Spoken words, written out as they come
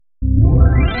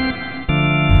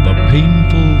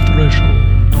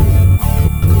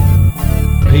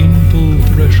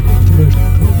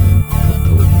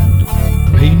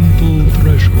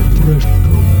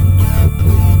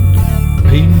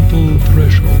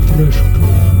threshold,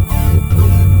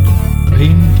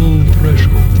 painful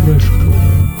threshold,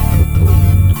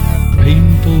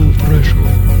 painful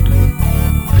threshold,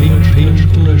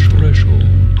 painful threshold.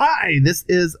 Hi, this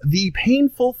is The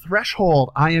Painful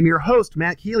Threshold. I am your host,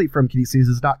 Matt Healy from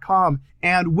KittyCaesars.com,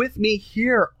 and with me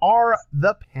here are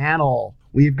the panel.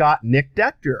 We've got Nick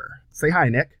Dector. Say hi,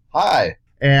 Nick. Hi.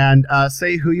 And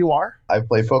say who you are. I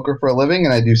play poker for a living,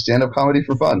 and I do stand-up comedy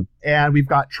for fun. And we've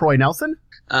got Troy Nelson.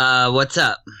 What's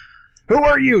up? Who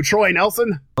are you, Troy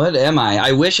Nelson? What am I?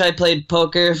 I wish I played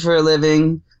poker for a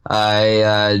living. I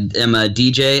am a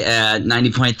DJ at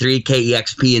 90.3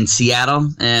 KEXP in Seattle,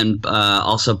 and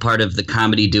also part of the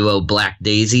comedy duo Black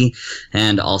Daisy,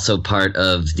 and also part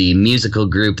of the musical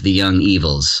group The Young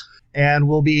Evils. And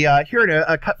we'll be hearing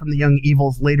a cut from The Young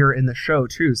Evils later in the show,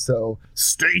 too, so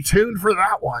stay tuned for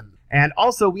that one. And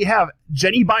also, we have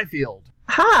Jenny Byfield.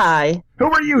 Hi. Who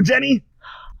are you, Jenny?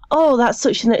 Oh, that's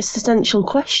such an existential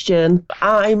question.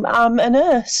 I'm a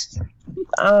nurse.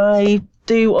 I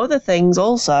do other things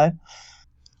also.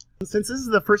 Since this is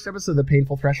the first episode of The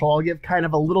Painful Threshold, I'll give kind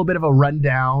of a little bit of a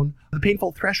rundown. The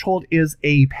Painful Threshold is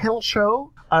a panel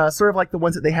show, sort of like the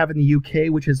ones that they have in the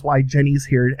UK, which is why Jenny's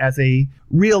here as a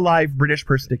real live British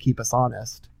person to keep us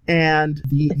honest. And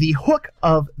the hook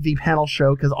of the panel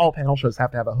show, because all panel shows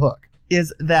have to have a hook,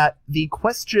 is that the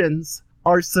questions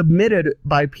are submitted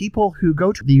by people who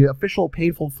go to the official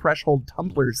Painful Threshold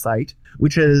Tumblr site,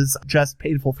 which is just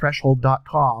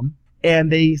painfulthreshold.com,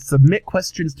 and they submit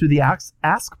questions through the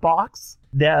ask box.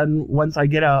 Then once I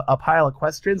get a pile of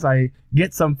questions, I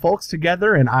get some folks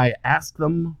together and I ask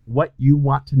them what you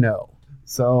want to know.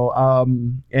 So,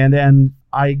 and then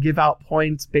I give out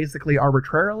points basically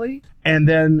arbitrarily. And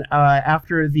then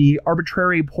after the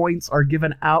arbitrary points are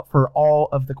given out for all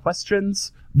of the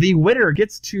questions, the winner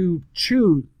gets to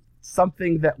choose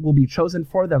something that will be chosen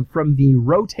for them from the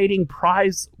rotating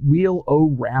prize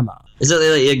wheel-o-rama. Is it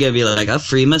like, going to be like a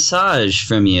free massage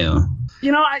from you?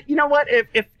 You know what?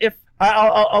 If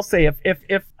I'll say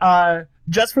if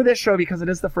just for this show, because it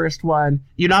is the first one,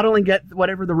 you not only get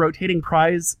whatever the rotating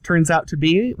prize turns out to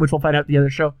be, which we'll find out at the other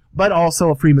show, but also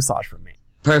a free massage from me.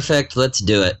 Perfect. Let's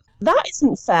do it. That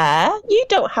isn't fair. You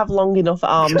don't have long enough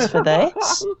arms for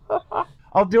this.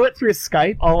 I'll do it through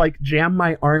Skype. I'll jam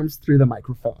my arms through the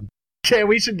microphone. Okay,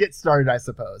 we should get started, I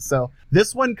suppose. So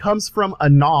this one comes from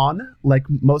Anon, like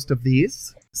most of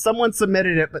these. Someone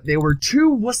submitted it, but they were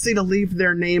too wussy to leave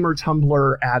their name or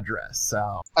Tumblr address.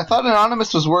 So I thought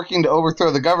Anonymous was working to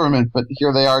overthrow the government, but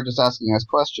here they are just asking us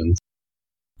questions.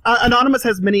 Anonymous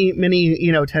has many,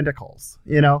 tentacles.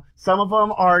 Some of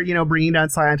them are, bringing down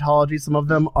Scientology. Some of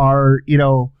them are,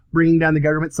 bringing down the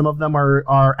government. Some of them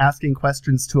are asking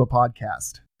questions to a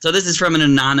podcast. So this is from an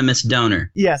anonymous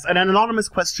donor. Yes, an anonymous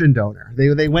question donor.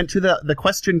 They went to the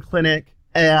question clinic,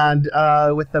 and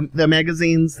with the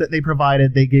magazines that they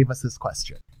provided, they gave us this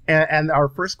question. And our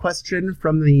first question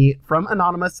from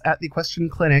Anonymous at the question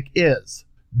clinic is,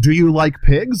 do you like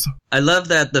pigs? I love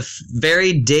that the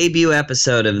very debut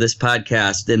episode of this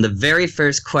podcast, and the very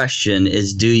first question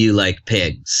is, do you like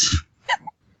pigs?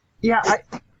 Yeah,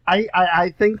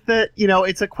 I think that,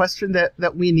 it's a question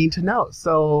that we need to know.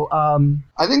 So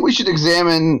I think we should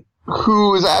examine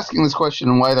who is asking this question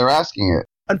and why they're asking it.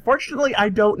 Unfortunately, I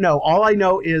don't know. All I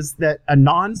know is that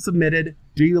Anon submitted,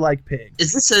 do you like pigs?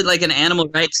 Is this like an animal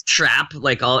rights trap? We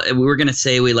were going to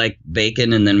say we like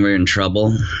bacon and then we're in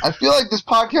trouble. I feel like this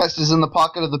podcast is in the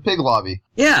pocket of the pig lobby.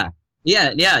 Yeah.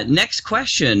 Next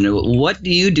question. What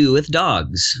do you do with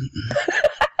dogs?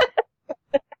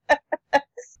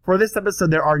 For this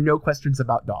episode, there are no questions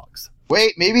about dogs.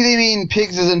 Wait, maybe they mean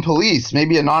pigs as in police.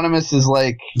 Maybe Anonymous is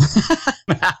like...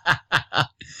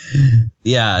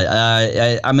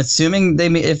 I'm assuming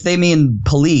if they mean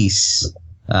police,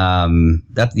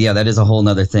 that is a whole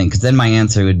nother thing. Because then my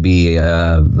answer would be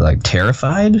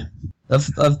terrified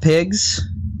of pigs.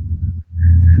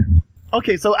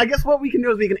 Okay, so I guess what we can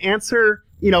do is we can answer,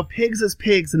 pigs as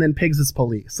pigs and then pigs as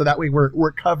police. So that way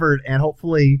we're covered, and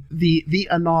hopefully the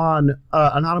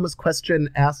anonymous question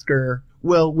asker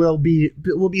will be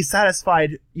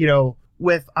satisfied,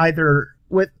 with either.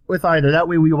 With either. That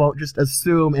way we won't just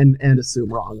assume and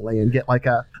assume wrongly and get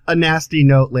a nasty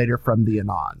note later from the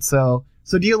Anon. So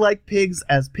do you like pigs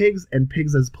as pigs and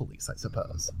pigs as police, I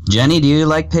suppose? Jenny, do you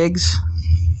like pigs?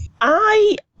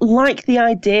 I like the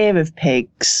idea of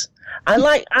pigs. I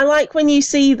like when you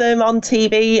see them on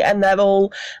TV and they're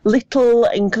all little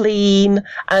and clean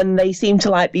and they seem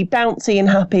to be bouncy and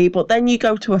happy, but then you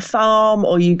go to a farm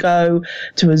or you go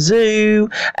to a zoo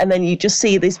and then you just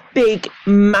see this big,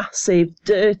 massive,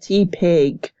 dirty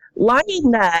pig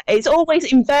lying there. It's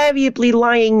always invariably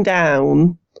lying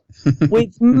down.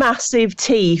 with massive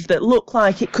teeth that look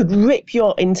like it could rip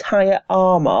your entire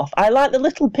arm off. I like the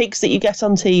little pigs that you get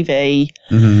on TV.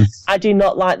 Mm-hmm. I do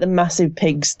not like the massive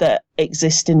pigs that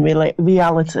exist in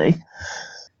reality.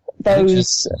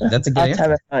 Those That's a good are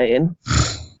answer. terrifying.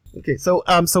 Okay, so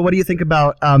what do you think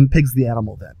about Pigs the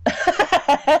Animal then?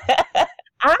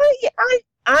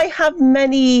 I have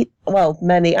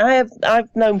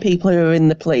I've known people who are in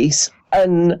the police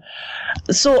and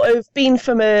sort of been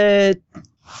from a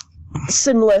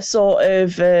similar sort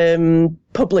of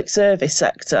public service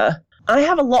sector. I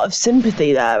have a lot of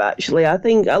sympathy there, actually. I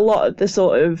think a lot of the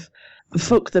sort of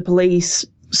fuck the police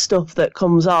stuff that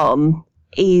comes on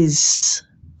is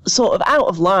sort of out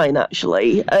of line,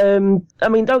 actually. I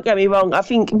mean, don't get me wrong. I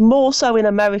think more so in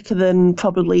America than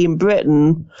probably in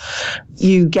Britain,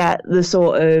 you get the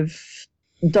sort of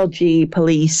dodgy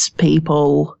police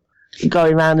people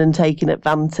going around and taking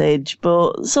advantage.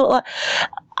 But sort of like,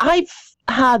 I've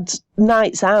had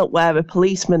nights out where a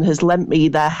policeman has lent me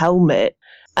their helmet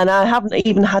and I haven't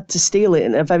even had to steal it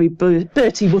in a very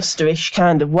Bertie Wooster-ish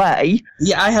kind of way.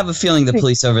 Yeah, I have a feeling the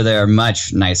police over there are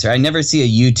much nicer. I never see a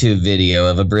YouTube video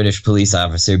of a British police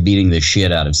officer beating the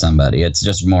shit out of somebody. It's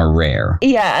just more rare.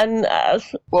 Yeah, and...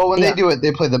 well, when they do it,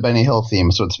 they play the Benny Hill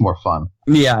theme, so it's more fun.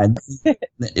 Yeah,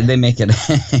 they make it...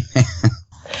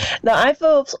 No,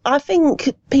 I think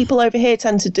people over here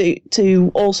tend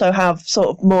to also have sort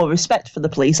of more respect for the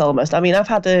police almost. I mean, I've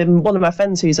had one of my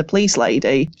friends who's a police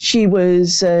lady. She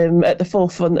was at the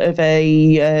forefront of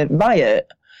a riot,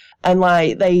 and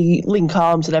like they link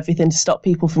arms and everything to stop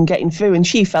people from getting through, and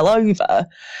she fell over.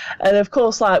 And of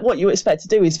course, like what you expect to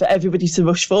do is for everybody to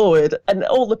rush forward, and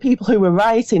all the people who were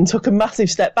rioting took a massive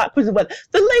step backwards and went,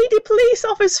 "The lady police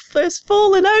officer's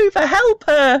fallen over, help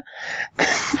her!"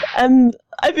 And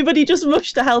everybody just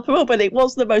rushed to help her up, and it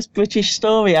was the most British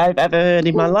story I've ever heard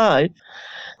in my life.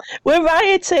 We're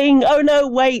rioting. Oh no,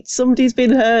 wait, somebody's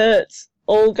been hurt.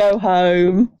 All go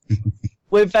home.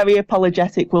 We're very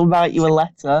apologetic. We'll write you a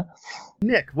letter.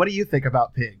 Nick, what do you think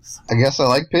about pigs? I guess I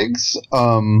like pigs.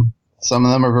 Some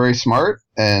of them are very smart,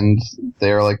 and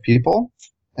they are like people,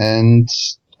 and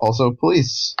also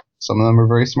police. Some of them are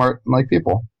very smart and like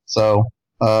people. So,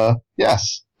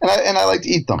 yes. And I like to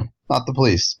eat them, not the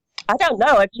police. I don't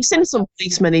know. Have you seen some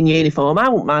policemen in uniform? I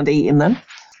wouldn't mind eating them.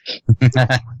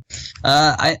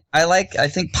 I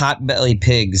think pot-bellied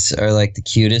pigs are like the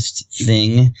cutest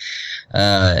thing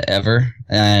ever,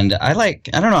 and I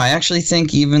don't know, I actually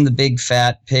think even the big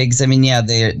fat pigs, I mean, yeah,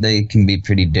 they can be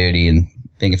pretty dirty and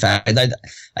big and fat.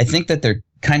 I think that they're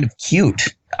kind of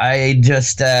cute. I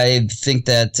think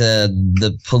that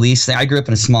the police thing, I grew up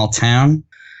in a small town.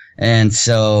 And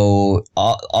so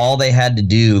all they had to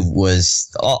do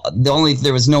was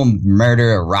there was no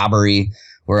murder or robbery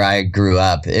where I grew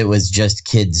up. It was just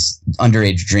kids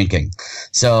underage drinking.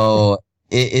 So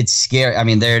it's scary. I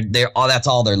mean, that's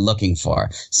all they're looking for.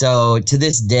 So to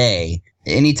this day,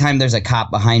 anytime there's a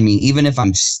cop behind me, even if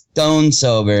I'm stone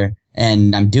sober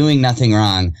and I'm doing nothing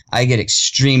wrong, I get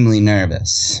extremely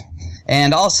nervous.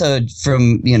 And also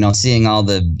from, seeing all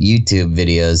the YouTube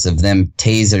videos of them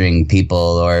tasering people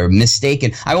or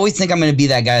mistaken. I always think I'm going to be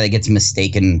that guy that gets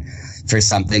mistaken for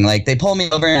something. Like they pull me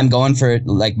over and I'm going for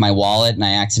like my wallet and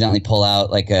I accidentally pull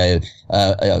out like a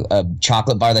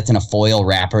chocolate bar that's in a foil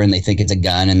wrapper and they think it's a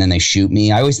gun and then they shoot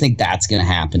me. I always think that's going to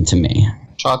happen to me.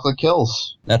 Chocolate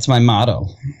kills. That's my motto.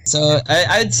 So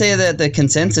I'd say that the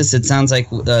consensus, it sounds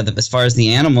like as far as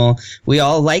the animal, we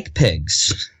all like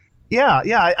pigs. Yeah,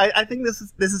 I think this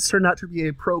has turned out to be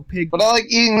a pro pig. But I like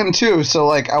eating them too, so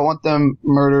like I want them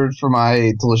murdered for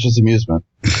my delicious amusement.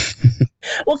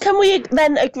 Well, can we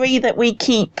then agree that we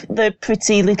keep the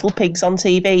pretty little pigs on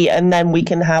TV and then we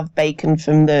can have bacon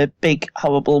from the big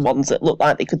horrible ones that look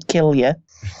like they could kill you?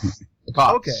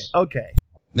 Okay.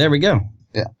 There we go.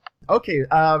 Yeah. Okay,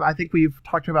 I think we've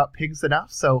talked about pigs enough.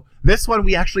 So this one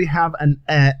we actually have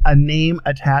a name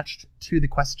attached to the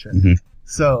question. Mm-hmm.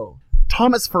 So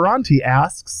Thomas Ferranti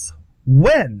asks,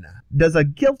 when does a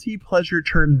guilty pleasure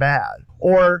turn bad?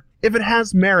 Or if it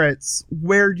has merits,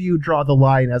 where do you draw the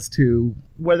line as to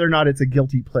whether or not it's a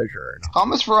guilty pleasure?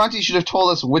 Thomas Ferranti should have told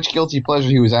us which guilty pleasure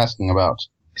he was asking about.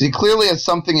 Because he clearly has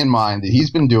something in mind that he's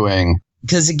been doing.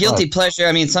 Because a guilty pleasure,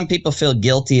 I mean, some people feel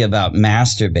guilty about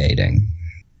masturbating.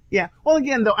 Yeah. Well,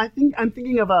 again, though, I'm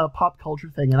thinking of a pop culture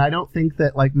thing, and I don't think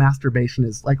that like masturbation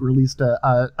is like released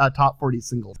a top 40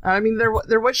 single. I mean,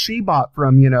 there was She-Bop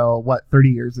from 30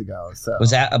 years ago. So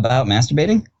was that about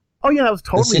masturbating? Oh yeah, that was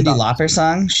totally the Cyndi Lauper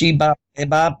song. She-Bop,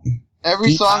 Hey-Bop.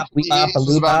 Every song from the 80s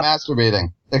was about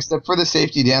masturbating, except for the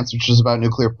Safety Dance, which was about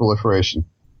nuclear proliferation.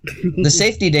 The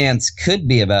Safety Dance could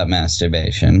be about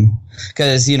masturbation,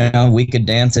 because we could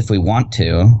dance if we want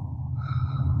to.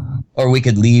 Or we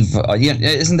could leave.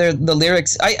 Isn't there the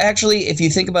lyrics? I actually, if you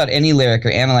think about any lyric or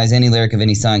analyze any lyric of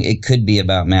any song, it could be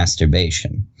about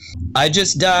masturbation. I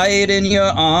just died in your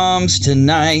arms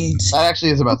tonight. That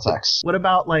actually is about sex. What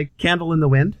about like Candle in the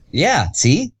Wind? Yeah,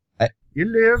 see? You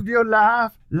lived your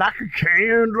life like a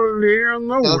candle in the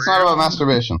wind. That's not about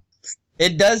masturbation.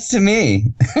 It does to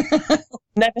me.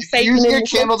 Never If fake you're using a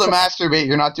candle to masturbate,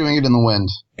 you're not doing it in the wind.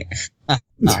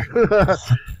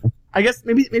 I guess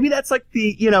maybe that's like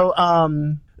the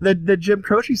the Jim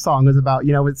Croce song is about,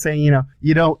 it's saying,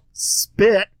 you don't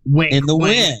spit wink In the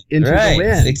wink, wind. into Right, the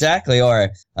wind. exactly.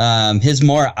 Or his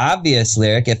more obvious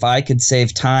lyric, if I could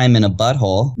save time in a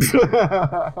butthole.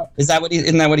 Isn't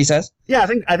that what he says? Yeah,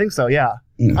 I think so. Yeah,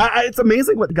 it's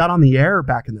amazing what got on the air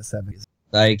back in the 70s.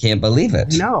 I can't believe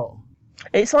it. No,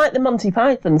 It's like the Monty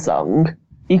Python song.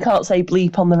 You can't say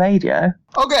bleep on the radio.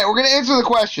 Okay, we're going to answer the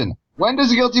question. When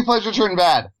does a guilty pleasure turn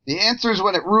bad? The answer is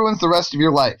when it ruins the rest of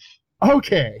your life.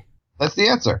 okay. That's the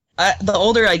answer. The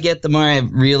older I get, the more I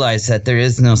realize that there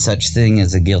is no such thing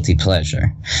as a guilty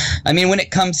pleasure. I mean, when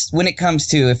it comes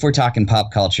to, if we're talking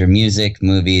pop culture, music,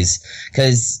 movies,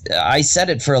 because I said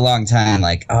it for a long time,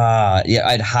 like,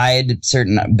 I'd hide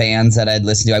certain bands that I'd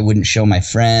listen to. I wouldn't show my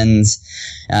friends.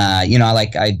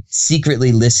 I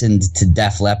secretly listened to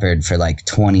Def Leppard for like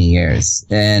 20 years.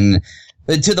 And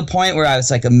to the point where I was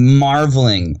like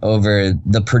marveling over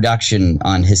the production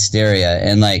on Hysteria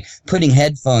and like putting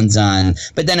headphones on.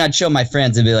 But then I'd show my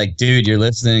friends and be like, dude, you're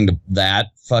listening to that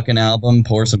fucking album?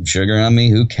 Pour some sugar on me?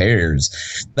 Who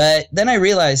cares? But then I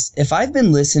realized if I've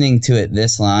been listening to it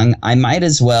this long, I might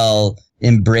as well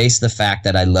embrace the fact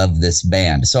that I love this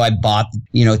band. So I bought,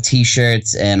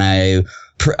 t-shirts and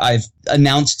I've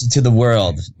announced to the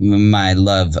world my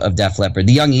love of Def Leppard.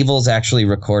 The Young Evils actually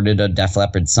recorded a Def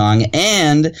Leppard song,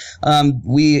 and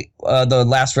the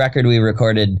last record we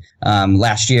recorded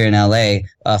last year in LA,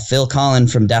 Phil Collin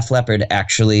from Def Leppard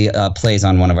actually plays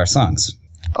on one of our songs.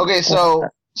 Okay, so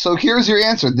here's your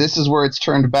answer. This is where it's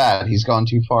turned bad. He's gone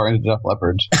too far into Def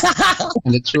Leppard,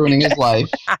 and it's ruining his life.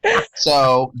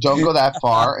 So don't go that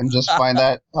far, and just find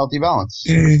that healthy balance.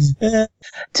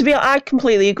 To be honest, I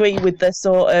completely agree with the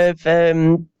sort of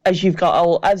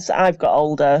as I've got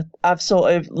older, I've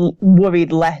sort of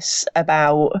worried less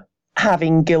about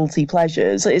having guilty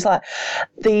pleasures. It's like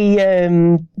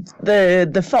the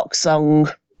Fox song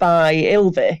by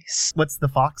Elvis. What's the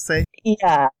Fox say?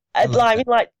 Yeah,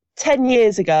 like 10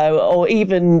 years ago, or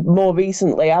even more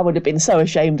recently, I would have been so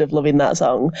ashamed of loving that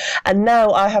song. And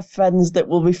now I have friends that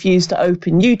will refuse to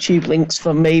open YouTube links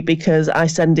from me because I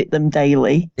send it them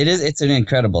daily. It's an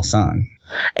incredible song.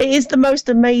 It is the most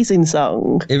amazing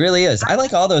song. It really is. I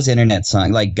like all those internet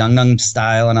songs, like Gangnam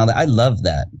Style and all that. I love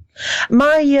that.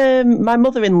 My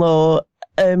mother-in-law,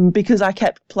 because I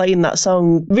kept playing that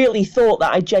song, really thought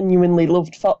that I genuinely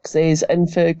loved foxes,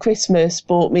 and for Christmas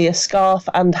bought me a scarf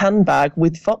and handbag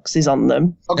with foxes on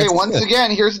them. Okay, That's once good.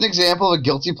 again, here's an example of a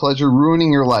guilty pleasure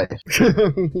ruining your life.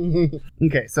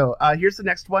 Okay, so here's the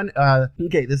next one.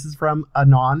 Okay, this is from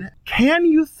Anon. Can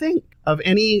you think of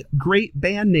any great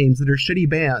band names that are shitty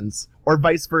bands, or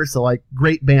vice versa, like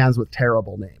great bands with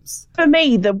terrible names? For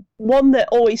me, the one that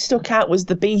always stuck out was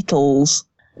the Beatles.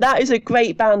 That is a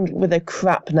great band with a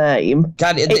crap name.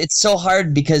 God, it's so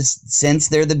hard because since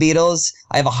they're the Beatles,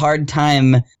 I have a hard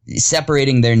time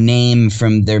separating their name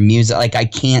from their music. Like, I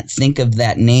can't think of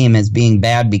that name as being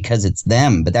bad because it's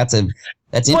them. But that's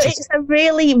interesting. But it's a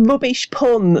really rubbish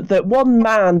pun that one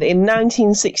man in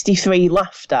 1963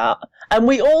 laughed at, and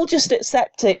we all just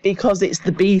accept it because it's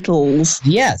the Beatles.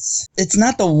 Yes, it's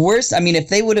not the worst. I mean, if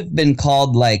they would have been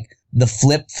called like the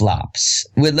Flip Flops,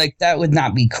 that would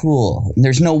not be cool.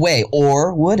 There's no way.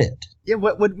 Or would it? Yeah,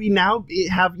 what would we now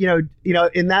have?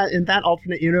 In that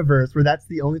alternate universe where that's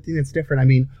the only thing that's different. I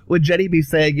mean, would Jenny be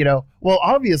saying, well,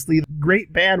 obviously, the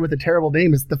great band with a terrible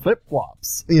name is the Flip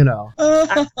Flops. I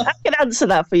can answer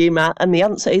that for you, Matt, and the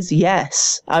answer is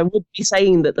yes. I would be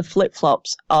saying that the Flip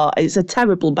Flops it's a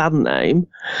terrible band name,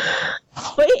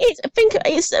 but I think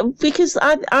it's because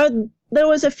there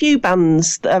was a few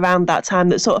bands around that time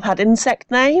that sort of had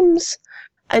insect names.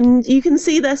 And you can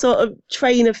see their sort of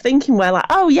train of thinking where like,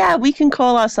 oh yeah, we can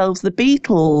call ourselves the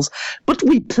Beatles, but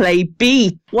we play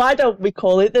beat. Why don't we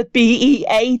call it the Beatles?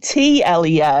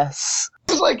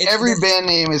 It's like every band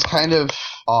name is kind of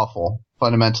awful,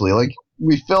 fundamentally. Like,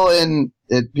 we fill in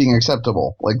it being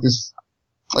acceptable. Like this,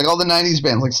 like all the 90s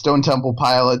bands, like Stone Temple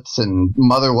Pilots and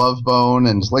Mother Love Bone,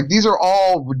 and like these are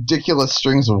all ridiculous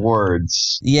strings of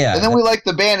words. Yeah. And then we like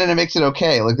the band and it makes it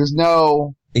okay. Like, there's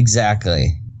no...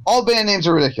 Exactly. All band names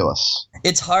are ridiculous.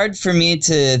 It's hard for me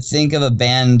to think of a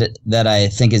band that I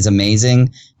think is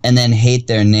amazing and then hate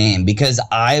their name, because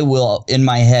I will, in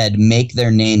my head, make their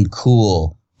name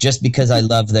cool just because I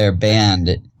love their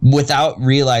band without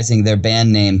realizing their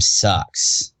band name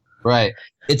sucks. Right.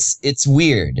 It's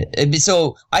weird.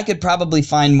 So I could probably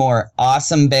find more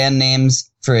awesome band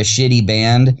names for a shitty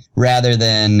band rather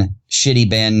than shitty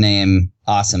band name,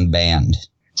 awesome band.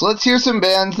 So let's hear some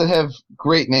bands that have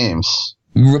great names.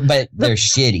 But they're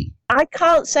shitty. I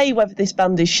can't say whether this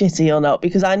band is shitty or not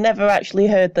because I never actually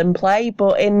heard them play,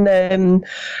 but in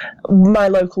my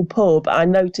local pub, I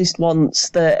noticed once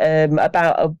that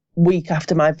about a week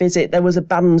after my visit, there was a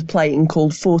band playing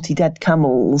called 40 Dead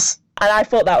Camels. And I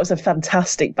thought that was a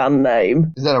fantastic band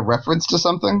name. Is that a reference to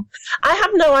something? I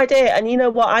have no idea. And you know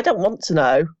what? I don't want to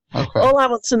know. Okay. All I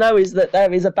want to know is that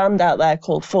there is a band out there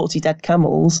called 40 Dead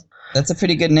Camels. That's a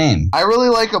pretty good name. I really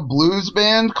like a blues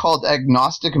band called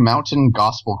Agnostic Mountain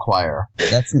Gospel Choir.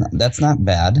 That's not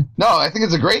bad. No, I think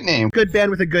it's a great name. Good band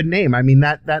with a good name. I mean,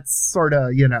 that's sort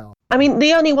of, you know. I mean,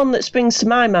 the only one that springs to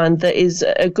my mind that is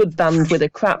a good band with a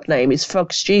crap name is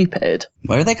Frog Stupid.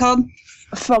 What are they called?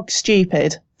 Frog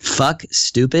Stupid. Fuck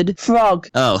Stupid? Frog.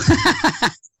 Oh.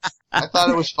 I thought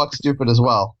it was Fuck Stupid as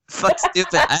well. Fuck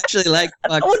Stupid. I actually like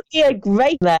Fuck. That would be a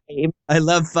great name. I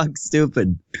love Fuck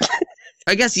Stupid.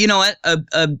 I guess, you know what?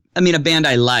 I mean, a band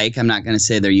I like, I'm not going to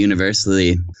say they're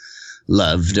universally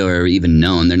loved or even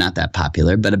known. They're not that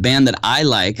popular. But a band that I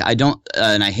like, I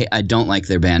don't like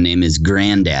their band name, is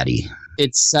Grandaddy.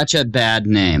 It's such a bad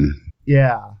name.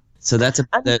 Yeah. So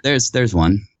there's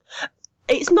one.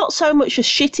 It's not so much a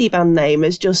shitty band name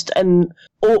as just an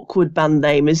awkward band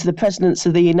name as the Presidents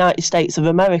of the United States of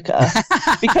America.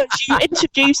 Because you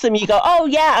introduce them, you go, oh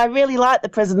yeah, I really like the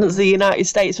Presidents of the United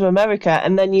States of America.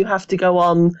 And then you have to go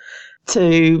on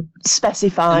to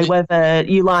specify whether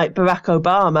you like Barack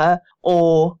Obama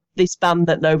or this band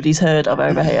that nobody's heard of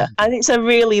over here. And it's a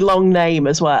really long name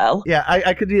as well. Yeah,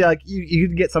 I could be like, you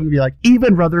could get someone to be like,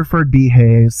 even Rutherford B.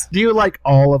 Hayes. Do you like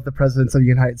all of the presidents of the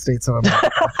United States of America?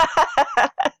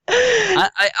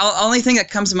 Only thing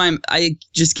that comes to mind, I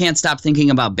just can't stop thinking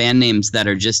about band names that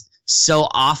are just so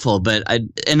awful.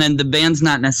 And then the band's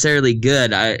not necessarily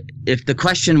good. If the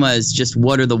question was just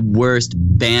what are the worst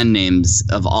band names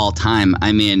of all time,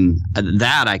 I mean,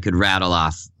 that I could rattle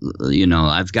off. You know,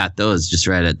 I've got those just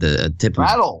right at the tip of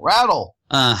Rattle.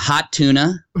 Hot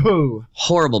Tuna. Ooh.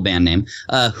 Horrible band name.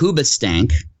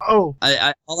 Hoobastank. Oh.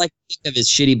 All I can think of is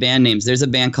shitty band names. There's a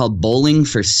band called Bowling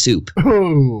for Soup.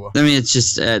 Ooh. I mean, it's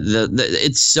just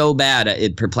it's so bad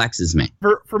it perplexes me.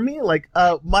 For me, like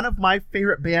one of my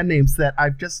favorite band names that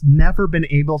I've just never been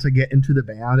able to get into the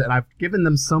band, and I've given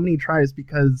them so many tries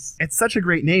because it's such a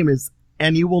great name, is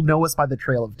And You Will Know Us by the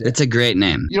Trail of Death. It's a great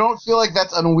name. You don't feel like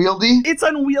that's unwieldy? It's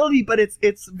unwieldy, but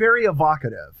it's very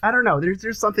evocative. I don't know.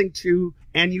 There's something to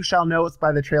And You Shall Know Us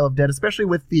by the Trail of Death, especially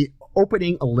with the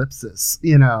opening ellipsis,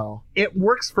 you know. It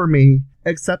works for me,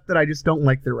 except that I just don't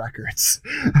like the records.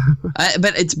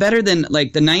 But it's better than,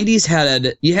 like, the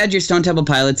 90s you had your Stone Temple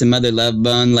Pilots and Mother Love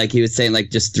Bone, like he was saying, like,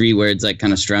 just 3 words, like,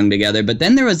 kind of strung together. But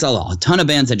then there was a ton of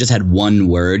bands that just had one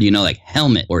word, you know, like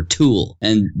Helmet or Tool,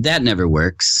 and that never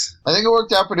works. I think it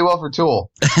worked out pretty well for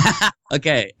Tool.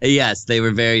 Okay, yes, they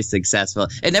were very successful.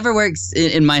 It never works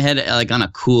in my head, like, on a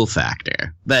cool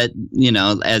factor. But, you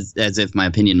know, as if my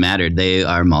opinion mattered, they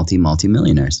are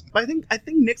multi-millionaires. I think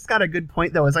Nick's got a good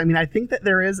point, though. I think that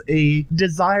there is a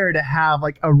desire to have,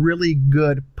 like, a really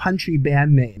good, punchy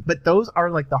band name. But those are,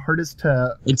 like, the hardest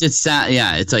to... It just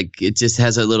it's like, it just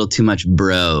has a little too much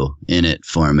bro in it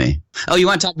for me. Oh, you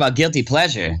want to talk about Guilty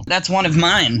Pleasure? That's one of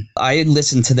mine. I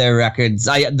listen to their records.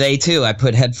 They too. I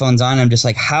put headphones on. I'm just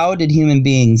like, how did human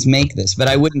beings make this? But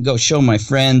I wouldn't go show my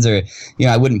friends, or, you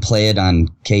know, I wouldn't play it on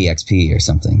KEXP or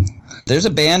something. There's a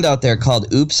band out there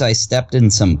called Oops, I Stepped in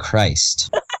Some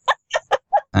Christ.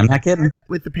 I'm not kidding.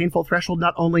 With the Painful Threshold,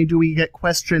 not only do we get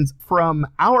questions from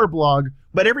our blog,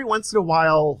 but every once in a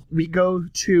while, we go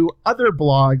to other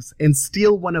blogs and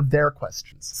steal one of their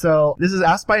questions. So this is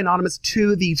asked by Anonymous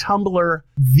to the Tumblr,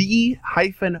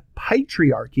 the-Patriarchy,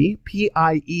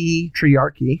 P-I-E,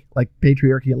 Triarchy, like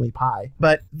patriarchy only pi.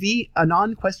 But the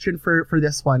Anon question for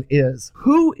this one is,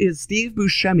 who is Steve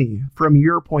Buscemi from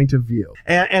your point of view?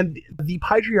 And the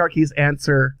Patriarchy's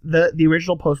answer, the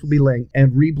original post will be linked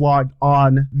and reblogged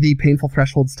on the Painful Threshold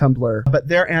Threshold's Tumblr, but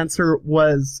their answer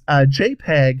was a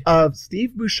JPEG of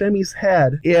Steve Buscemi's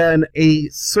head in a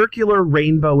circular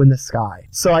rainbow in the sky.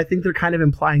 So I think they're kind of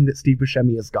implying that Steve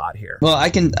Buscemi is God here. Well, I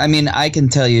can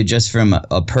tell you just from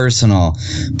a personal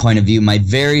point of view, my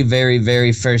very, very,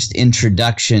 very first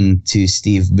introduction to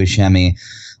Steve Buscemi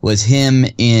was him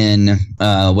in,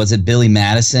 was it Billy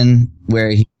Madison,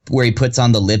 where he puts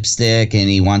on the lipstick and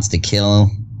he wants to kill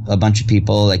a bunch of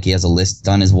people, like he has a list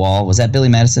on his wall. Was that Billy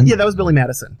Madison? Yeah, that was Billy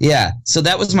Madison. Yeah, so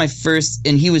that was my first,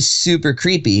 and he was super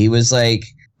creepy. He was like,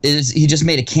 he just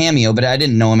made a cameo, but I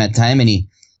didn't know him at the time,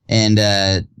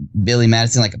 and Billy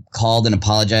Madison like called and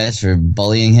apologized for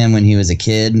bullying him when he was a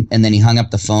kid, and then he hung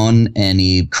up the phone and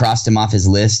he crossed him off his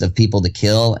list of people to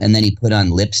kill, and then he put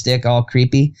on lipstick all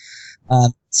creepy.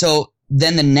 So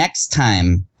then the next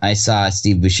time I saw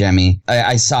Steve Buscemi,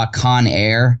 I saw Con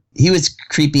Air. He was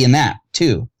creepy in that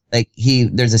too. Like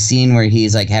there's a scene where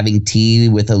he's like having tea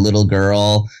with a little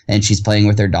girl and she's playing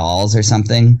with her dolls or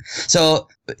something. So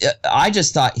I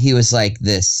just thought he was like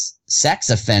this sex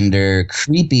offender,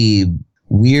 creepy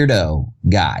weirdo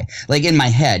guy, like in my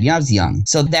head. I was young.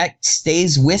 So that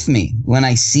stays with me when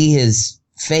I see his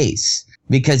face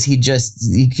because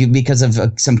because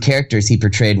of some characters he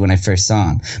portrayed when I first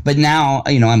saw him. But now,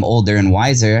 I'm older and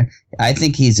wiser. I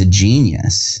think he's a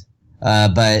genius.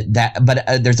 But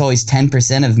there's always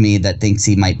 10% of me that thinks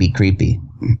he might be creepy.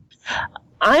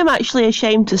 I'm actually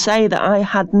ashamed to say that I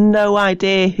had no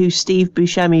idea who Steve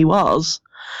Buscemi was.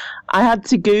 I had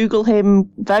to Google him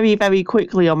very, very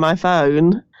quickly on my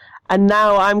phone. And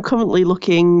now I'm currently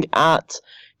looking at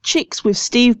Chicks with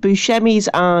Steve Buscemi's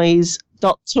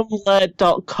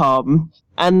Eyes.tumblr.com.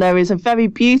 And there is a very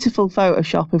beautiful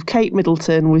Photoshop of Kate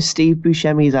Middleton with Steve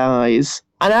Buscemi's eyes.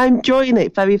 And I'm enjoying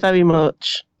it very, very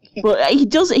much. Well, he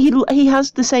does. He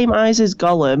has the same eyes as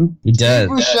Gollum. He does.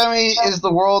 Steve Buscemi is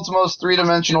the world's most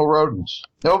three-dimensional rodent.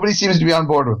 Nobody seems to be on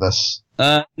board with this.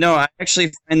 No, I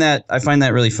actually find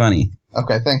that really funny.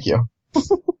 Okay, thank you.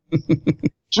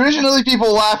 Traditionally,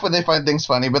 people laugh when they find things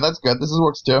funny, but that's good. This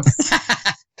works too.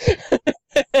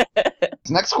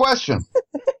 Next question.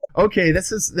 Okay,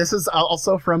 this is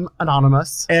also from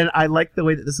Anonymous, and I like the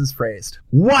way that this is phrased.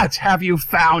 What have you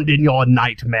found in your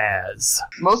nightmares?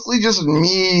 Mostly just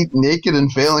me naked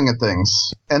and failing at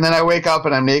things. And then I wake up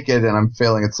and I'm naked and I'm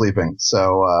failing at sleeping.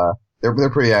 So they're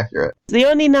pretty accurate. The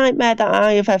only nightmare that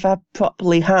I have ever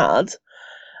properly had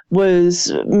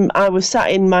was I was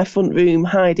sat in my front room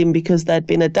hiding because there'd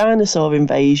been a dinosaur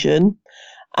invasion.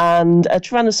 And a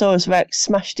Tyrannosaurus Rex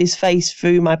smashed his face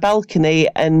through my balcony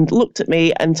and looked at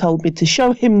me and told me to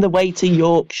show him the way to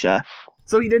Yorkshire.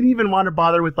 So he didn't even want to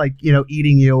bother with,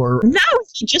 eating you or... No,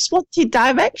 he just wanted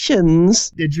directions.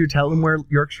 Did you tell him where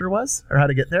Yorkshire was or how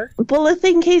to get there? Well, the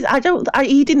thing is,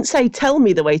 he didn't say tell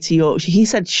me the way to Yorkshire. He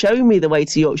said show me the way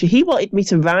to Yorkshire. He wanted me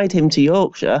to ride him to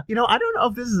Yorkshire. I don't know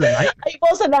if this is a nightmare. It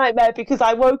was a nightmare because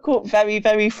I woke up very,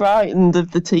 very frightened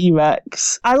of the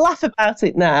T-Rex. I laugh about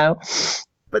it now.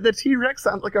 But the T-Rex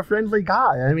sounds like a friendly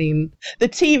guy. I mean... The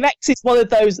T-Rex is one of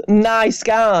those nice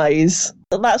guys.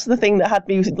 That's the thing that had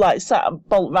me, sat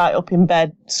bolt right up in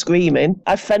bed screaming.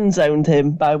 I friend-zoned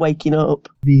him by waking up.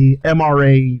 The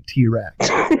MRA T-Rex.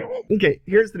 Okay,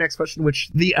 here's the next question, which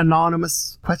the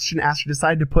anonymous question asker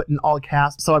decided to put in all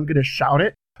caps, so I'm going to shout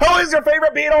it. Who is your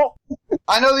favorite Beatle?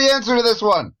 I know the answer to this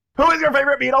one. Who is your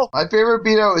favorite Beatle? My favorite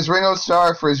Beatle is Ringo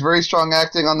Starr for his very strong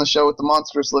acting on the show with the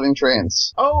monstrous living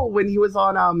trains. Oh, when he was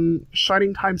on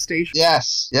Shining Time Station.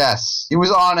 Yes. He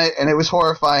was on it, and it was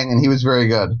horrifying, and he was very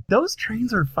good. Those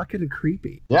trains are fucking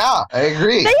creepy. Yeah, I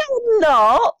agree. They are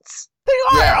not. They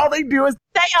are. Yeah. All they do is...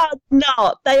 They are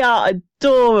not. They are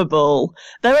adorable.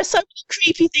 There are so many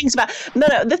creepy things about... No,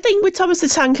 the thing with Thomas the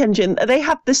Tank Engine, they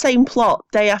have the same plot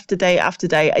day after day after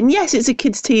day. And yes, it's a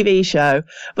kids' TV show,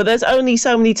 but there's only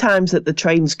so many times that the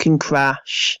trains can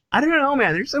crash. I don't know,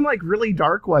 man. There's some, really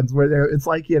dark ones where it's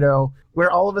where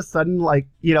all of a sudden,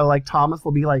 Thomas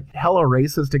will be, hella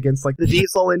racist against, the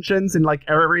diesel engines, and,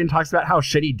 everyone talks about how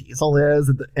shitty diesel is,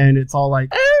 and it's all like,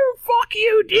 oh, fuck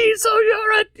you, diesel,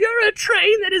 you're a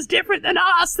train that is different than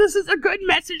us. This is a good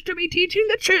message to be teaching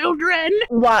the children.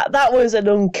 Wow, that was an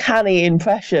uncanny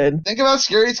impression. Think of how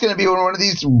scary it's going to be when one of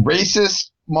these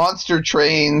racist monster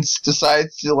trains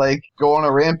decides to, go on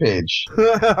a rampage.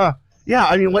 Yeah,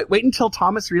 I mean, wait until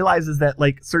Thomas realizes that,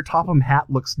 Sir Topham Hatt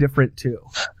looks different, too.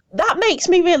 That makes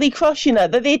me really cross,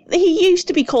 that he used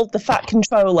to be called the Fat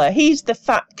Controller. He's the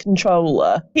Fat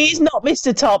Controller. He's not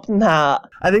Mr. Topham Hatt.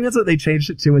 I think that's what they changed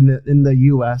it to in the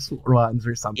US runs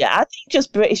or something. Yeah, I think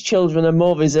just British children are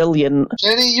more resilient.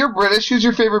 Jenny, you're British. Who's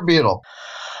your favorite Beatle?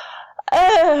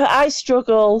 I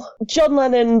struggle. John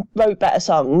Lennon wrote better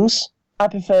songs. I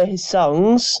prefer his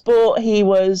songs, but he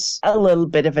was a little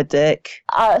bit of a dick.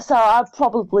 So I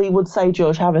probably would say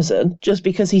George Harrison, just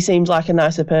because he seems like a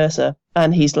nicer person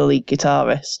and he's the lead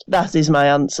guitarist. That is my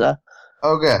answer.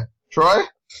 Okay. Troy?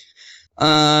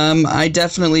 I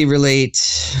definitely relate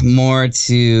more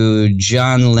to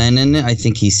John Lennon. I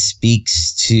think he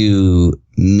speaks to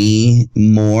me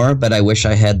more, but I wish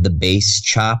I had the bass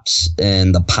chops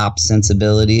and the pop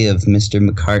sensibility of Mr.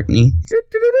 McCartney.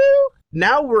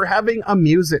 Now we're having a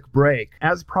music break.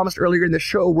 As promised earlier in the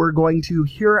show, we're going to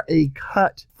hear a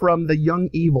cut from the Young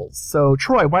Evils. So,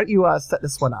 Troy, why don't you set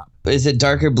this one up? Is it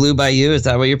Darker Blue by You? Is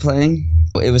that what you're playing?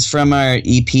 It was from our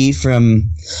EP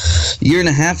from a year and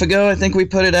a half ago. I think we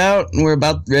put it out. We're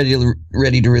about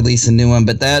ready to release a new one.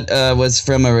 But that was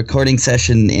from a recording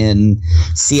session in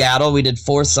Seattle. We did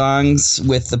 4 songs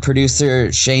with the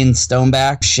producer Shane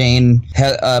Stoneback. Shane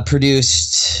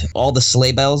produced all the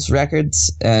Sleigh Bells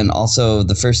records and also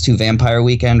the first 2 Vampire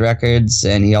Weekend records.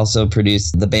 And he also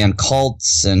produced the band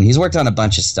Cults. And he's worked on a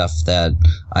bunch of stuff that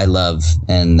I love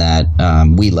and that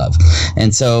we love.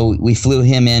 And so we flew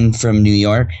him in from New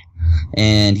York,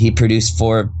 and he produced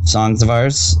 4 songs of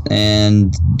ours.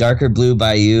 And Darker Blue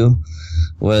by You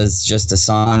was just a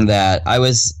song that I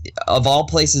was, of all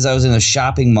places, I was in a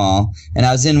shopping mall, and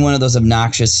I was in one of those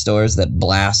obnoxious stores that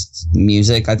blast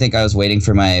music. I think I was waiting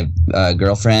for my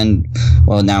girlfriend,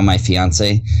 well, now my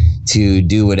fiance, to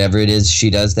do whatever it is she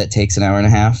does that takes an hour and a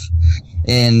half.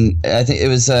 And I think it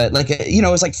was it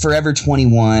was like Forever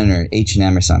 21 or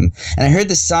H&M or something. And I heard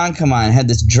this song come on. It had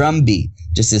this drum beat,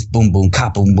 just this boom, boom, ka,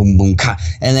 boom, boom, boom, ka.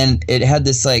 And then it had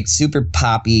this like super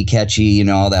poppy, catchy,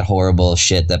 all that horrible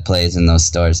shit that plays in those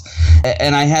stores.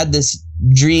 And I had this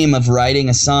dream of writing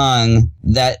a song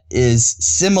that is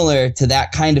similar to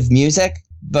that kind of music,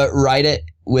 but write it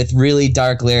with really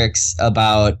dark lyrics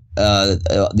about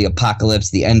the apocalypse,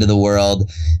 the end of the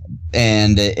world,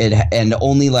 and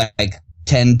only like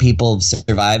 10 people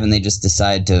survive, and they just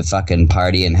decide to fucking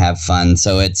party and have fun.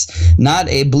 So it's not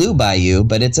a blue bayou,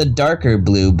 but it's a darker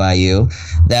blue bayou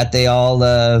that they all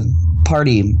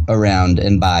party around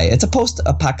and by. It's a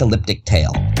post-apocalyptic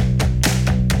tale.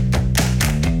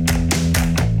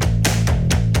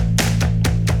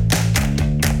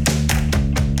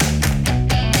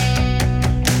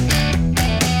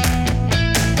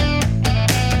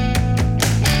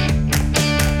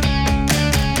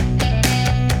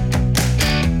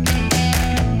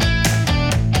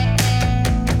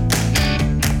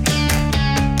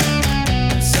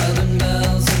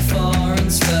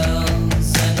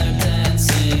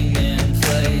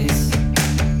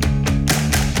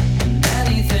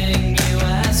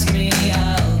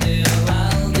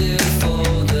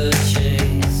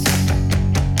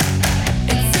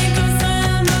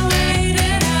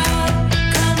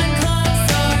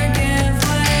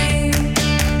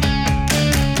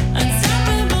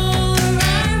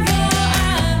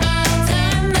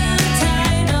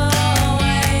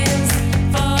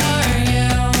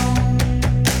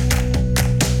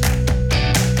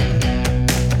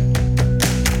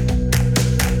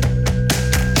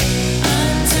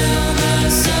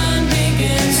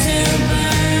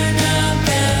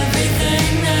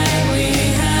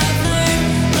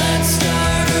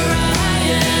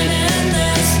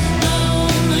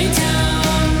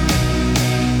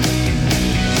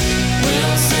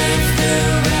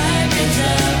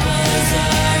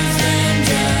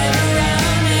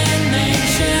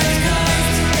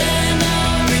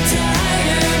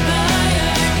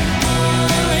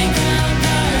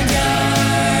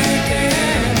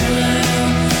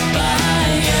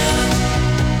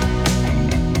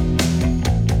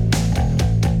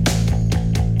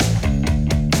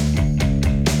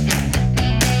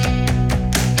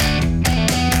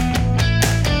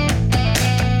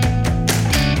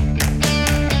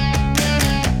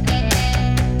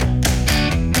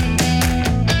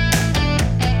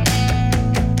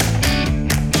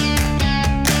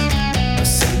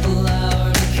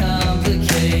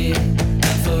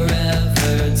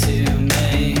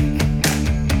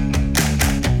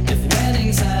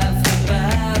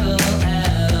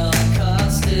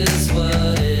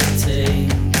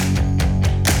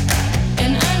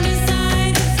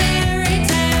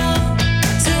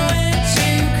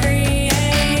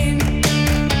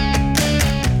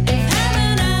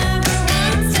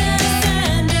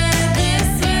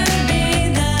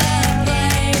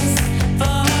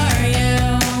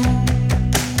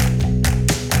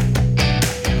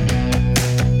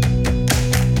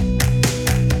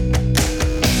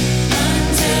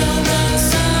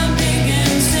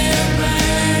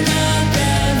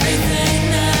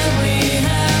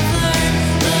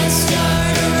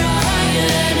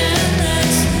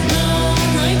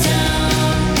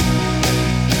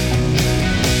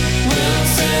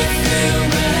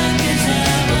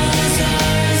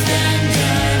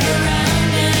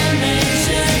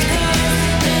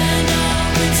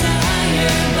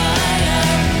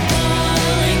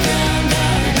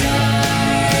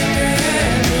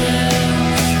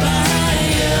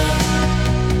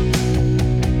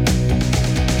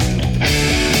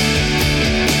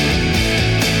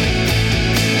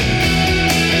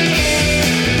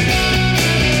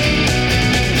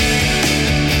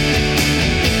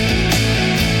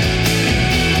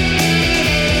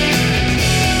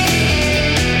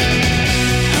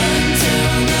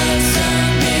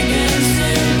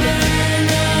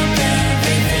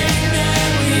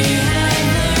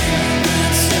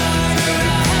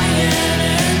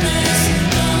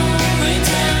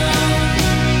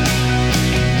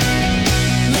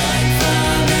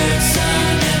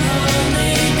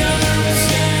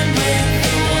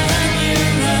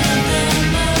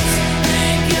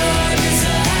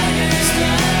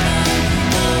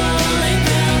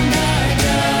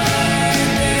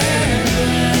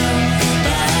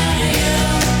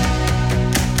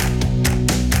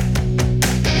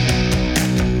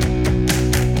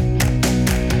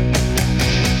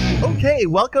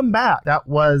 welcome back. That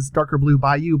was Darker Blue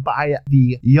Bayou by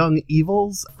the Young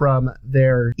Evils from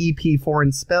their EP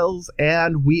Foreign Spells,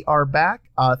 and we are back.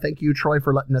 Thank you, Troy,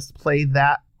 for letting us play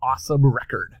that awesome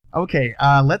record. Okay,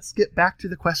 let's get back to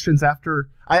the questions after.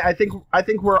 I think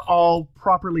we're all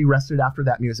properly rested after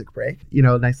that music break. You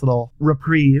know, nice little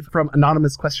reprieve from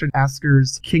Anonymous Question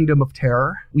Asker's Kingdom of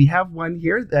Terror. We have one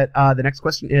here that the next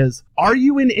question is, are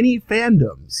you in any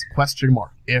fandoms? ?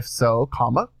 If so,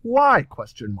 why? ?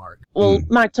 Well,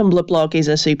 my Tumblr blog is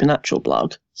a Supernatural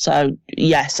blog. So,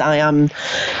 yes, I am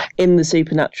in the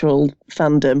Supernatural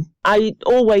fandom. I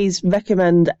always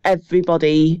recommend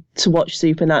everybody to watch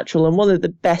Supernatural, and one of the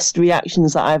best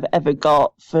reactions that I've ever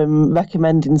got from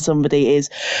recommending somebody is,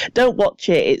 don't watch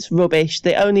it, it's rubbish.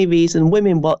 The only reason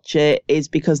women watch it is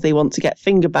because they want to get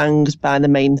finger banged by the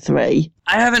main three.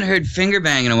 I haven't heard finger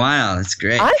bang in a while. It's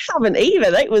great. I haven't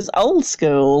either. It was old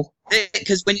school.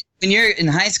 Because when you're in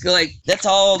high school, like, that's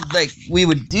all, like, we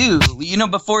would do. You know,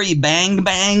 before you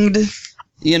banged,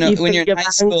 you know, when you're in high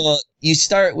school, you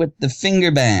start with the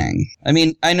finger bang. I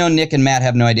mean, I know Nick and Matt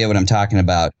have no idea what I'm talking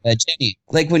about. Jenny,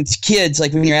 like, when kids,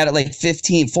 like, when you're at it, like,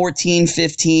 14,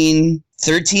 15,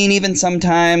 13 even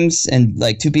sometimes, and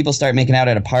like two people start making out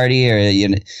at a party, or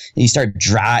you start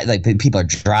people are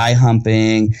dry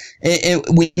humping.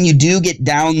 When you do get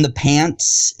down the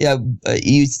pants,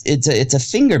 it's a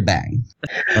finger bang.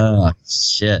 Oh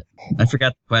shit! I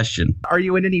forgot the question. Are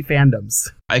you in any fandoms?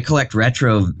 I collect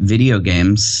retro video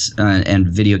games and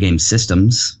video game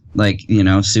systems, like, you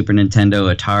know, Super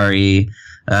Nintendo, Atari.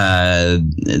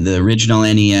 The original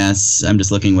NES. I'm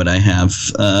just looking what I have.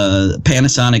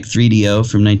 Panasonic 3DO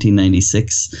from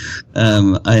 1996.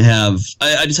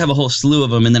 I just have a whole slew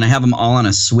of them, and then I have them all on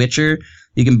a switcher.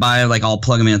 You can buy, like, all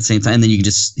plug them in at the same time, and then you can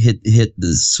just hit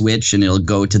the switch, and it'll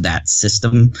go to that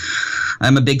system.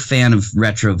 I'm a big fan of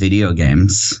retro video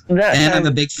games, and I'm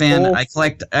a big fan. I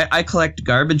collect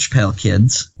Garbage Pail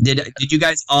Kids. Did you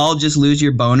guys all just lose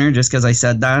your boner just because I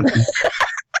said that?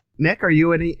 Nick, are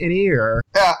you in any or?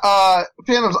 Yeah,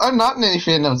 fandoms. I'm not in any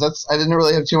fandoms. I didn't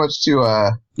really have too much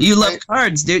to. You love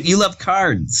cards, dude. You love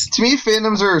cards. To me,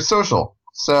 fandoms are social.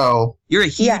 So you're a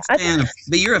huge fan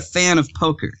but you're a fan of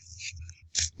poker.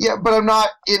 Yeah, but I'm not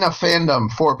in a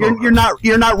fandom for poker.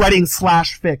 You're not writing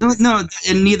 /fic. No,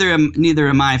 and neither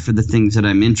am I for the things that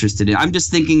I'm interested in. I'm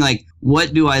just thinking, like,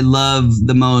 what do I love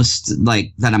the most,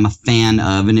 like, that I'm a fan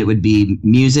of? And it would be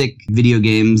music, video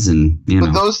games, and, you know.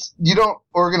 But those, you don't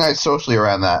organize socially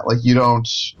around that. Like, you don't,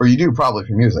 or you do probably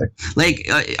for music. Like,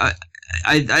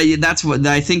 that's what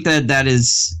I think that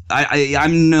is.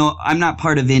 I'm not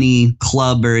part of any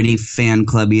club or any fan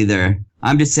club either.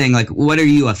 I'm just saying, like, what are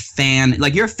you a fan?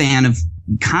 Like, you're a fan of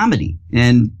comedy,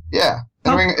 and yeah,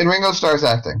 and Ringo Starr's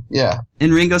acting, yeah,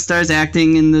 and Ringo Starr's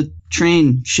acting in the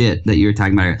train shit that you were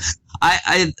talking about.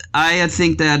 I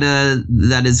think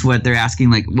that is what they're asking.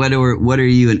 Like, what are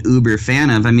you an uber fan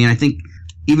of? I mean, I think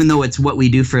even though it's what we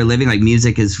do for a living, like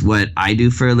music is what I do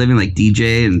for a living, like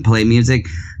DJ and play music.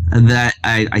 That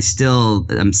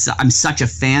I'm such a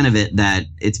fan of it that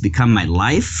it's become my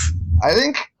life. I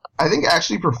think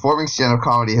actually performing stand-up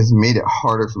comedy has made it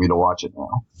harder for me to watch it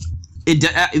now.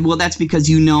 Well, that's because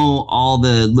you know all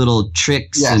the little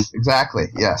tricks. Yes, exactly.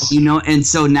 Yes. You know, and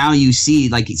so now you see,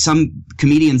 like, some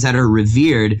comedians that are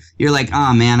revered, you're like,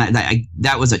 oh man,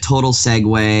 that was a total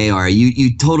segue, or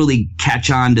you totally catch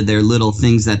on to their little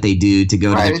things that they do to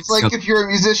go to. Right. It's like if you're a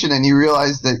musician and you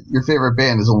realize that your favorite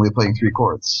band is only playing 3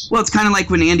 chords. Well, it's kind of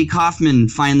like when Andy Kaufman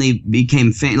finally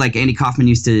became like Andy Kaufman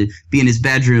used to be in his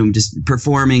bedroom just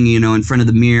performing, you know, in front of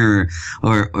the mirror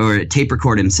or tape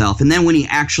record himself, and then when he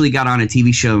actually got on a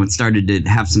TV show and started to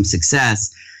have some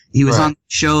success, he was on a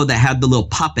show that had the little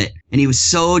puppet, and he was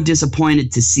so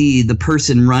disappointed to see the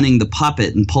person running the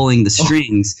puppet and pulling the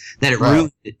strings that it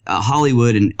ruined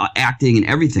Hollywood and acting and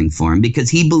everything for him, because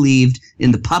he believed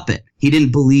in the puppet. He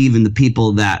didn't believe in the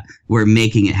people that were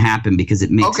making it happen, because it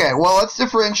makes Okay, well, let's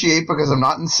differentiate, because I'm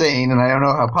not insane and I don't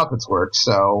know how puppets work,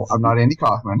 so I'm not Andy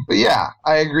Kaufman. But yeah,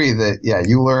 I agree that, yeah,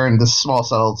 you learn the small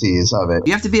subtleties of it.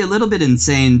 You have to be a little bit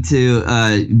insane to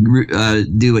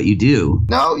do what you do.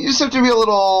 No, you just have to be a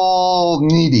little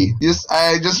needy.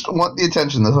 I just want the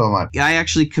attention so much. I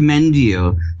actually commend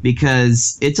you,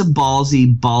 because it's a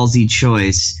ballsy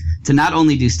choice to not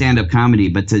only do stand-up comedy,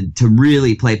 but to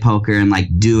really play poker and, like,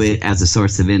 do it as a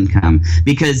source of income,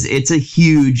 because it's a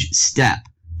huge step.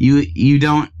 You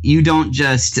don't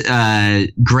just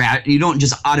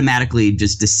automatically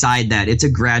just decide that. It's a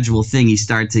gradual thing. You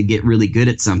start to get really good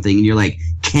at something, and you're like,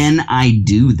 can I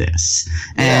do this?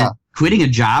 And quitting a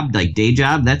job, like day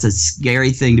job, that's a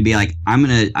scary thing to be like, I'm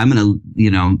gonna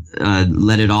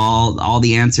let it all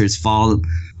the answers fall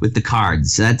with the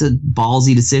cards. That's a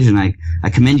ballsy decision. I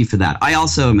commend you for that. I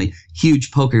also am a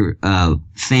huge poker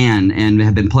fan and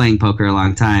have been playing poker a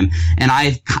long time. And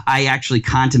I actually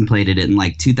contemplated it in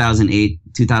like 2008,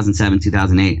 2007,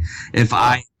 2008. If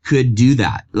I could do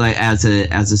that like as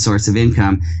a source of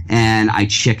income, and I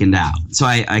chickened out. So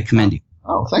I commend you.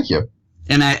 Oh, thank you.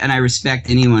 And I respect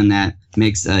anyone that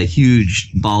makes a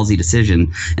huge ballsy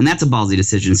decision. And that's a ballsy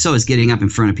decision. So is getting up in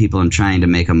front of people and trying to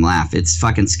make them laugh. It's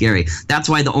fucking scary. That's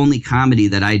why the only comedy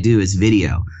that I do is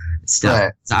video stuff.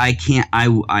 Right. So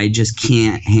I just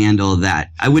can't handle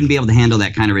that. I wouldn't be able to handle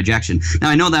that kind of rejection. Now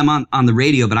I know that I'm on the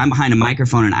radio, but I'm behind a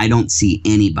microphone and I don't see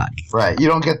anybody. Right. You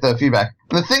don't get the feedback.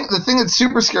 And the thing that's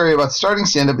super scary about starting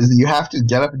stand-up is that you have to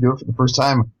get up and do it for the first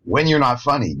time when you're not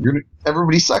funny.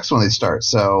 Everybody sucks when they start,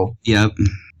 so... Yep.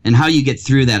 And how you get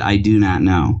through that, I do not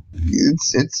know.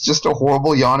 It's just a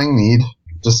horrible yawning need.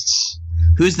 Just...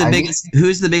 Who's the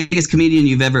biggest comedian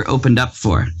you've ever opened up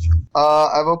for?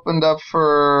 I've opened up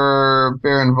for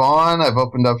Baron Vaughn. I've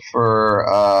opened up for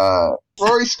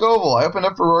Rory Scovel. I opened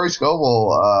up for Rory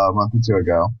Scovel a month or two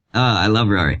ago. I love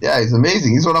Rory. Yeah, he's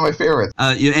amazing. He's one of my favorites.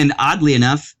 And oddly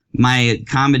enough, the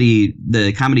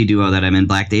comedy duo that I'm in,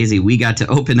 Black Daisy, we got to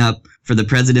open up for the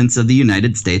presidents of the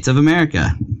United States of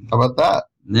America. How about that?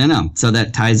 So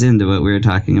that ties into what we were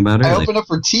talking about earlier. I opened up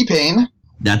for T-Pain.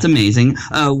 That's amazing.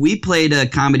 We played a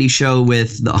comedy show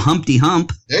with the Humpty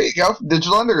Hump. There you go.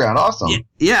 Digital Underground. Awesome.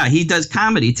 Yeah, he does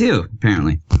comedy too,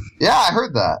 apparently. Yeah, I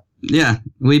heard that. Yeah,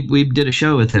 we did a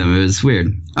show with him. It was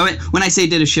weird. Oh, wait, when I say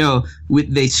did a show,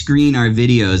 they screen our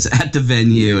videos at the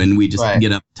venue, and we just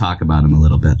get up and talk about them a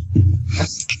little bit.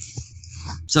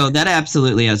 So that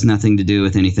absolutely has nothing to do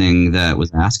with anything that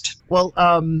was asked. Well,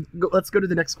 let's go to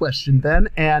the next question then.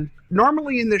 And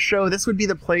normally in this show, this would be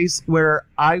the place where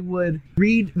I would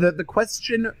read the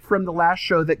question from the last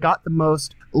show that got the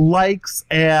most likes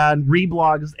and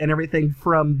reblogs and everything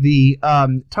from the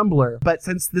Tumblr. But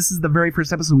since this is the very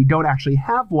first episode, we don't actually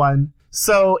have one.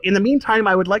 So in the meantime,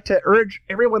 I would like to urge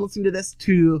everyone listening to this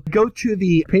to go to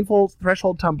the Painful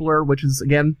Threshold Tumblr, which is,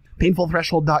 again,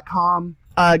 painfulthreshold.com.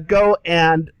 Go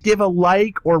and give a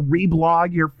like or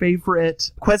reblog your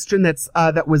favorite question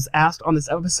that was asked on this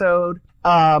episode.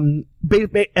 And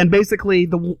basically,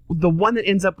 the one that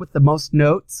ends up with the most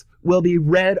notes will be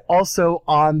read also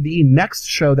on the next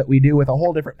show that we do with a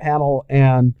whole different panel,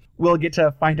 and we'll get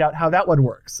to find out how that one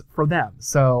works for them.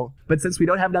 So, but since we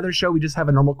don't have another show, we just have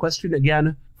a normal question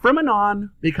again from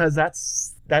Anon, because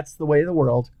that's the way of the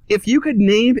world. If you could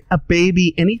name a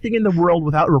baby anything in the world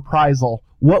without reprisal,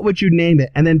 what would you name it?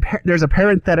 And then there's a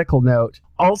parenthetical note.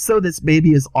 Also, this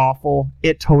baby is awful.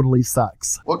 It totally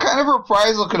sucks. What kind of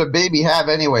reprisal could a baby have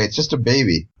anyway? It's just a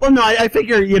baby. Well, no, I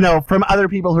figure, from other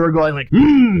people who are going like,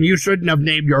 you shouldn't have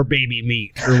named your baby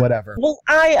meat or whatever. Well,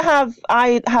 I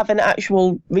have an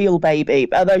actual real baby,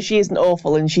 although she isn't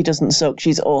awful and she doesn't suck.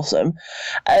 She's awesome.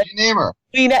 What did you name her?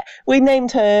 We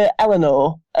named her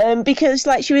Eleanor. Because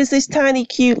she was this tiny,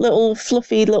 cute, little,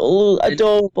 fluffy, little,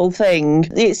 adorable thing.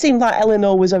 It seemed like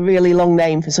Eleanor was a really long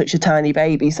name for such a tiny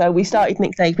baby, so we started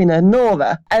nicknaming her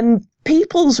Nora. And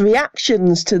people's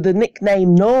reactions to the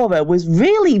nickname Nora was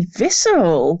really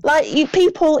visceral.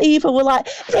 People either were like,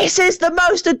 this is the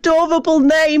most adorable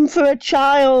name for a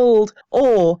child,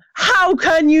 or how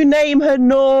can you name her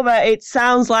Nora? It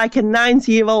sounds like a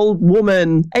 90-year-old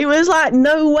woman. It was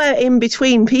nowhere in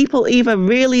between. People either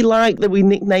really liked that we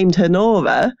nicknamed her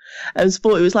Nora and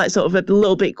thought it was sort of a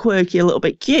little bit quirky, a little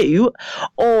bit cute,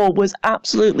 or was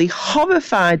absolutely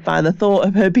horrified by the thought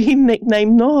of her being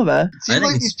nicknamed Nora. It seems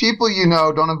like these people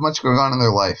don't have much going on in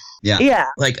their life. Yeah.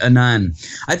 Like Anon.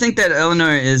 I think that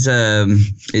Eleanor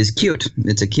is cute.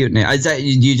 It's a cute name. Is that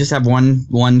you just have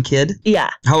one kid? Yeah.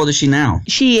 How old is she now?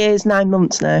 She is 9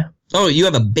 months now. Oh, you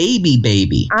have a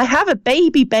baby. I have a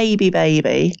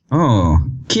baby. Oh,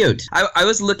 cute. I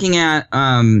was looking at,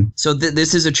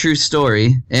 this is a true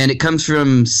story, and it comes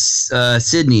from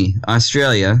Sydney,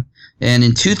 Australia. And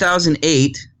in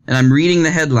 2008, and I'm reading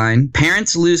the headline,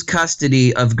 parents lose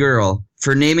custody of girl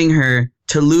for naming her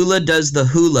Tallulah Does the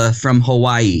Hula from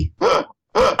Hawaii.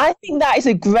 I think that is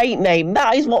a great name.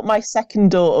 That is what my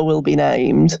second daughter will be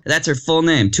named. That's her full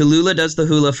name. Tallulah Does the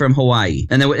Hula from Hawaii.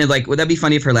 And then, would that be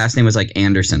funny if her last name was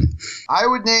Anderson? I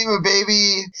would name a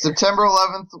baby September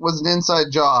 11th was an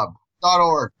inside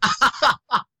job.org.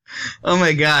 Oh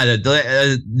my god!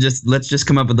 Let's just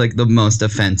come up with like the most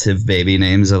offensive baby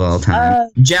names of all time.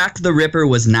 Jack the Ripper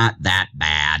was not that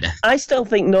bad. I still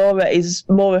think Nora is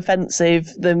more offensive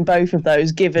than both of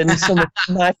those, given some of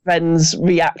my friends'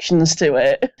 reactions to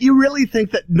it. You really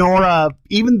think that Nora,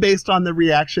 even based on the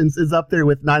reactions, is up there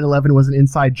with 9/11 was an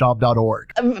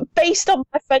insidejob.org? Based on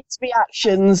my friends'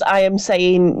 reactions, I am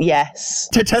saying yes.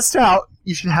 To test out,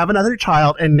 you should have another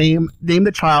child and name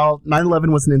the child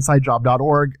 9/11 was an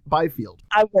insidejob.org Byfield.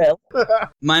 I will.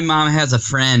 My mom has a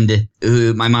friend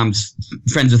who my mom's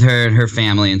friends with her and her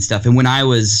family and stuff. And when I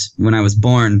was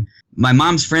born, my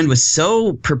mom's friend was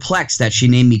so perplexed that she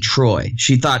named me Troy.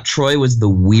 She thought Troy was the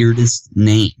weirdest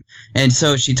name. And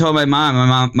so she told my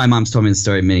mom. My mom's told me the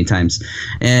story many times,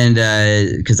 and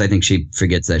because I think she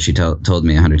forgets that she told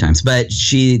me 100 times. But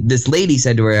this lady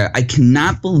said to her, "I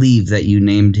cannot believe that you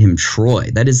named him Troy.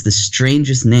 That is the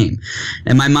strangest name."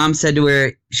 And my mom said to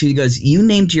her, she goes, "You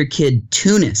named your kid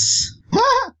Tunis."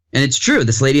 And it's true.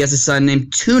 This lady has a son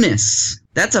named Tunis.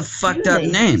 That's a fucked up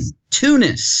name,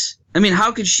 Tunis. I mean,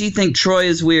 how could she think Troy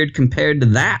is weird compared to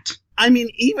that? I mean,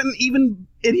 even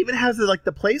it even has like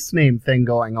the place name thing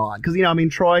going on because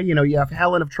Troy. You have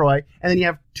Helen of Troy, and then you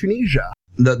have Tunisia.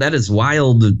 That is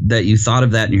wild that you thought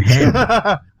of that in your head.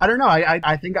 I don't know.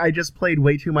 I think I just played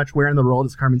way too much Where in the World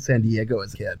is Carmen Sandiego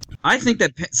as a kid. I think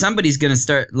that somebody's going to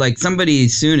start, like somebody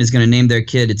soon is going to name their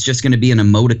kid. It's just going to be an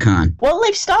emoticon. Well,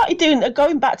 they've started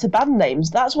going back to band names.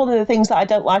 That's one of the things that I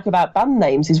don't like about band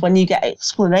names is when you get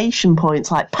exclamation points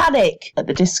like Panic at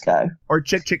the Disco. Or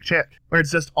Chick Chick Chick, where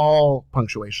it's just all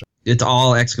punctuation. It's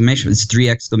all exclamation. It's 3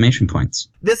 exclamation points.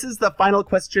 This is the final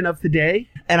question of the day,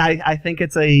 and I think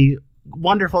it's a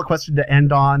wonderful question to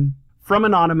end on. From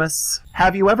Anonymous,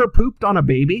 have you ever pooped on a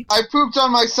baby? I pooped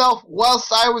on myself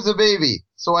whilst I was a baby.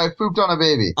 So I pooped on a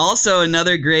baby. Also,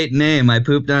 another great name. I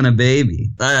pooped on a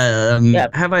baby.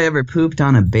 Yep. Have I ever pooped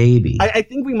on a baby? I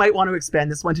think we might want to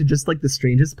expand this one to just like the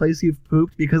strangest place you've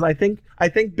pooped, because I think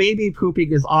baby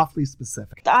pooping is awfully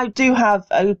specific. I do have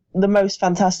the most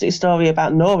fantastic story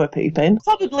about Nora pooping.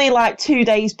 Probably like 2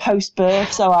 days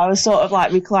post-birth, so I was sort of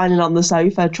like reclining on the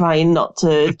sofa trying not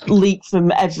to leak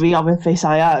from every orifice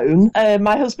I own.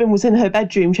 My husband was in her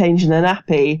bedroom changing a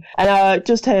nappy, and I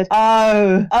just heard,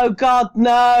 oh God,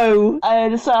 no.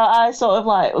 And so I sort of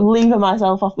like lever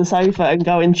myself off the sofa and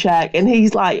go and check. And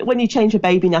he's like, when you change a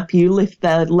baby nappy, you lift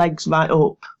their legs right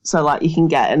up so like you can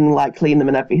get and like clean them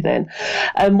and everything.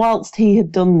 And whilst he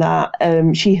had done that,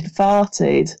 she had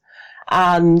farted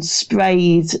and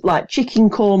sprayed like chicken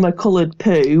korma coloured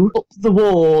poo up the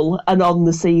wall and on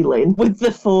the ceiling with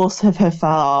the force of her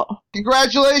fart.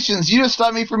 Congratulations, you just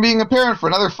stopped me from being a parent for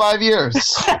another 5 years.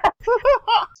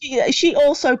 She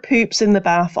also poops in the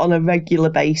bath on a regular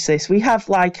basis. We have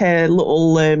like a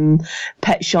little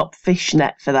pet shop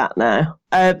fishnet for that now.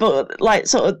 But like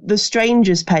sort of the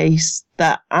strangest place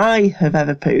that I have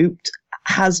ever pooped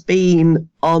has been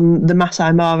on the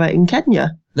Masai Mara in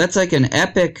Kenya. That's like an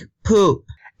epic poop.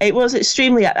 It was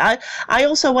extremely... I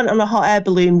also went on a hot air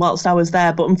balloon whilst I was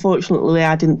there, but unfortunately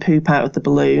I didn't poop out of the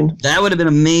balloon. That would have been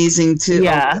amazing too.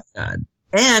 Yeah. Oh my God.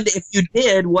 And if you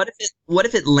did, what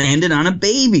if it landed on a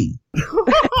baby?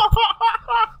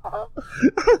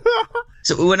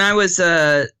 So when I was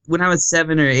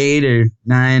 7 or 8 or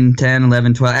 9, 10,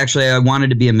 11, 12, actually I wanted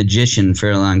to be a magician for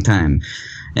a long time.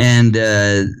 And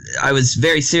I was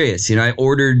very serious. I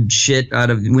ordered shit out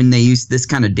of, when they used, this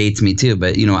kind of dates me too,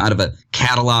 but, out of a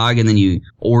catalog, and then you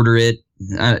order it,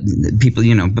 people,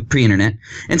 but pre-internet.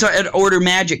 And so I'd order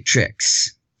magic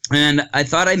tricks. And I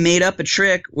thought I made up a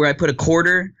trick where I put a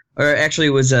quarter, or actually it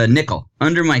was a nickel,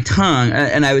 under my tongue.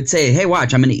 And I would say, hey,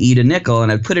 watch, I'm going to eat a nickel.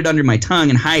 And I'd put it under my tongue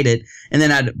and hide it. And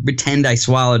then I'd pretend I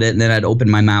swallowed it. And then I'd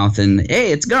open my mouth and,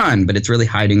 hey, it's gone. But it's really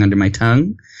hiding under my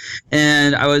tongue.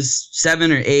 And I was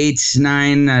 7 or 8,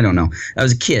 9, I don't know. I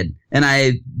was a kid. And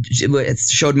I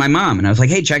showed my mom. And I was like,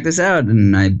 hey, check this out.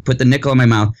 And I put the nickel in my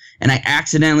mouth. And I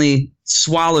accidentally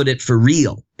swallowed it for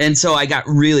real. And so I got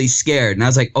really scared. And I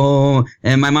was like, oh.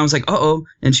 And my mom was like, uh-oh.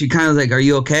 And she kind of was like, are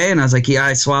you okay? And I was like, yeah,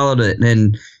 I swallowed it.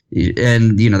 And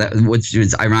that, which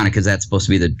is ironic because that's supposed to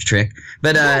be the trick.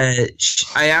 But I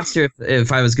asked her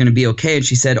if I was going to be okay. And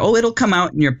she said, oh, it'll come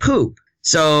out in your poop.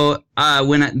 So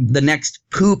the next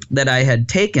poop that I had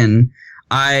taken,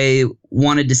 I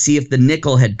wanted to see if the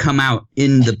nickel had come out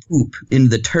in the poop, in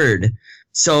the turd.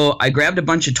 So I grabbed a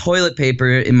bunch of toilet paper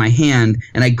in my hand,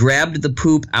 and I grabbed the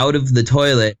poop out of the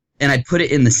toilet, and I put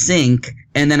it in the sink,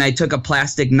 and then I took a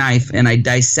plastic knife, and I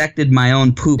dissected my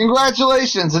own poop.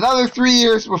 Congratulations! Another 3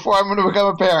 years before I'm going to become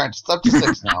a parent. It's up to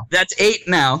 6 now. That's 8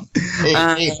 now.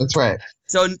 8, that's right.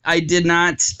 So I did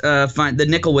not find the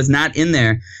nickel was not in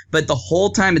there. But the whole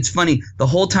time, it's funny, the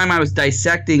whole time I was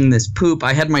dissecting this poop,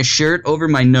 I had my shirt over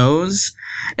my nose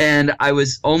and I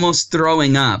was almost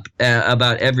throwing up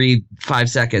about every 5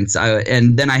 seconds.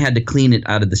 And then I had to clean it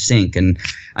out of the sink, and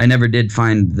I never did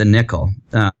find the nickel.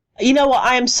 You know what?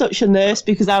 I am such a nurse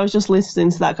because I was just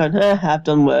listening to that going, I've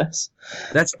done worse.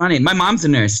 That's funny. My mom's a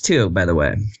nurse too, by the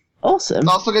way. Awesome. It's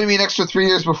also going to be an extra 3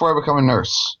 years before I become a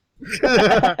nurse.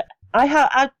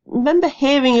 I remember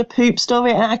hearing a poop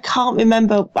story, and I can't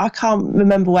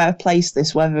remember where I placed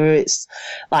this, whether it's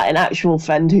like an actual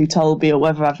friend who told me or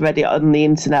whether I've read it on the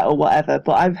internet or whatever.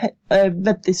 But I've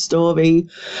read this story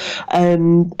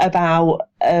about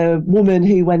a woman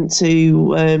who went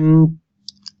to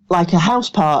like a house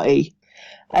party,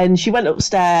 and she went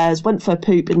upstairs, went for a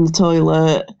poop in the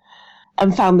toilet,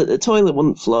 and found that the toilet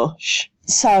wouldn't flush.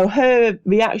 So her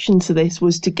reaction to this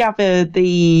was to gather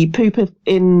the poop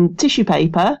in tissue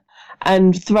paper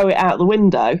and throw it out the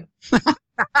window.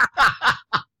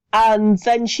 And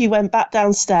then she went back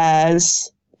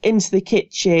downstairs, into the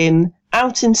kitchen,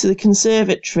 out into the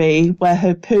conservatory, where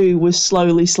her poo was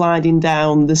slowly sliding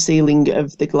down the ceiling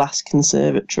of the glass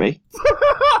conservatory.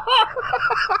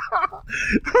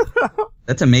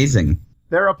 That's amazing.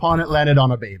 Thereupon it landed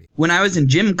on a baby. When I was in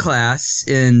gym class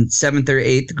in 7th or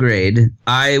 8th grade,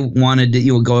 I wanted to,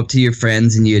 you would go up to your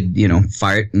friends and you'd,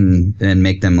 fart and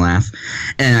make them laugh.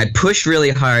 And I pushed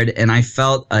really hard and I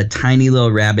felt a tiny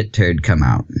little rabbit turd come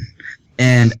out.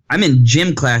 And I'm in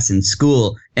gym class in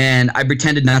school, and I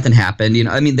pretended nothing happened.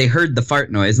 They heard the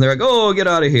fart noise, and they're like, "Oh, get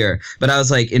out of here!" But I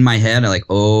was like, in my head, I'm like,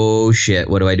 "Oh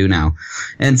shit, what do I do now?"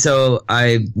 And so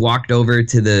I walked over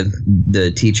to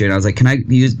the teacher, and I was like, "Can I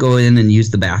go in and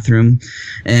use the bathroom?"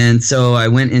 And so I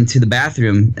went into the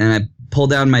bathroom, and I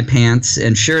pulled down my pants,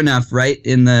 and sure enough, right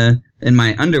in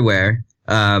my underwear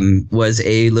was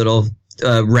a little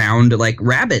round, like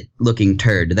rabbit-looking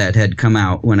turd that had come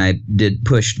out when I did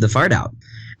push the fart out,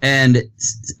 and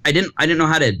I didn't know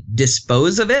how to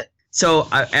dispose of it. So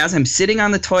as I'm sitting on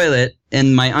the toilet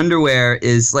and my underwear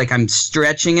is like I'm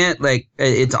stretching it, like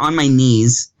it's on my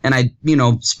knees, and I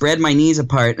spread my knees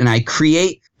apart and I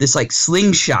create this like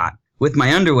slingshot with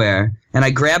my underwear, and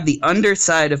I grab the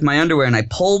underside of my underwear and I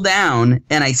pull down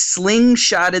and I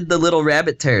slingshotted the little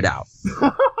rabbit turd out.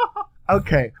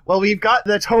 Okay, well, we've got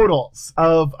the totals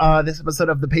of this episode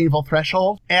of The Painful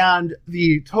Threshold, and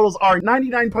the totals are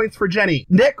 99 points for Jenny,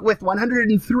 Nick with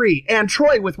 103, and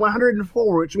Troy with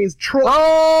 104, which means Troy...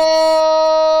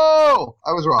 Oh!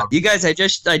 I was wrong. You guys, I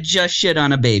just shit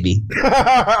on a baby.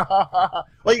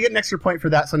 Well, you get an extra point for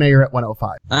that, so now you're at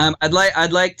 105.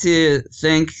 I'd like to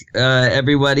thank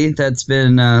everybody that's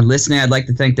been listening. I'd like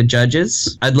to thank the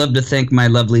judges. I'd love to thank my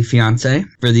lovely fiance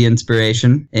for the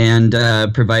inspiration and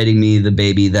providing me the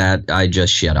baby that I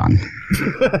just shit on.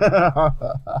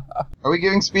 Are we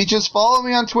giving speeches? Follow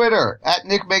me on Twitter at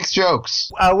Nick Makes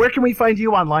Jokes. Where can we find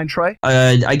you online, Troy?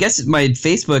 I guess my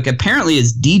Facebook apparently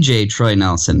is DJ Troy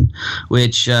Nelson,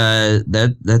 which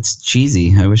that's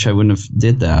cheesy. I wish I wouldn't have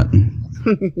did that.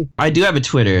 I do have a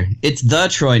Twitter. It's the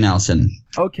Troy Nelson.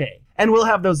 Okay. And we'll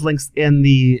have those links in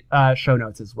the show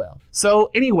notes as well.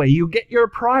 So anyway, you get your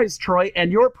prize, Troy,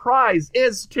 and your prize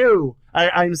is to...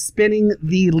 I'm spinning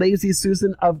the Lazy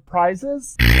Susan of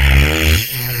prizes.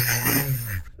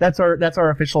 That's our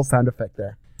official sound effect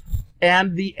there.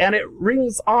 And it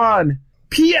rings on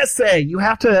PSA. You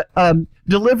have to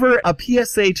deliver a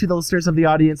PSA to the listeners of the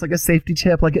audience, like a safety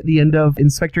tip, like at the end of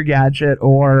Inspector Gadget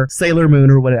or Sailor Moon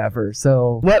or whatever.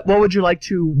 So what would you like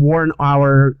to warn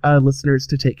our listeners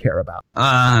to take care about?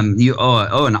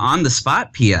 An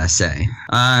on-the-spot PSA.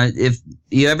 If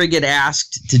you ever get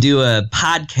asked to do a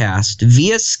podcast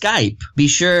via Skype, be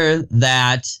sure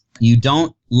that you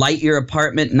don't light your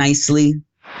apartment nicely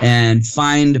and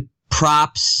find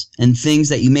props and things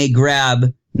that you may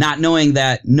grab, not knowing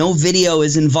that no video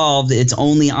is involved, it's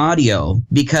only audio,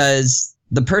 because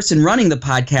the person running the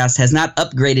podcast has not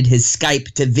upgraded his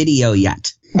Skype to video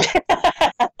yet.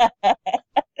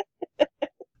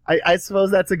 I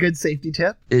suppose that's a good safety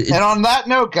tip. And on that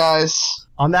note, guys...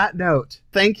 On that note,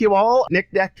 thank you all,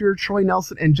 Nick Nectar, Troy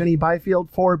Nelson, and Jenny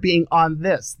Byfield, for being on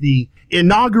this, the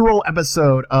inaugural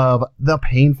episode of The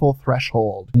Painful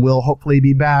Threshold. We'll hopefully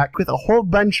be back with a whole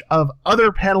bunch of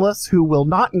other panelists who will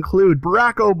not include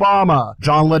Barack Obama,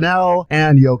 John Linnell,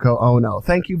 and Yoko Ono.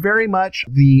 Thank you very much.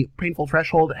 The Painful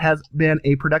Threshold has been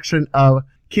a production of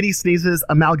Kitty Sneezes,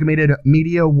 Amalgamated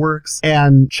Media Works,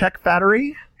 and Czech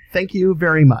Fattery. Thank you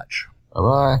very much.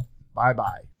 Bye-bye.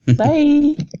 Bye-bye.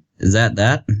 Bye. Is that?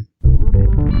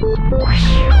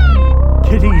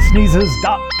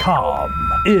 KittySneezes.com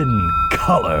in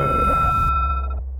color.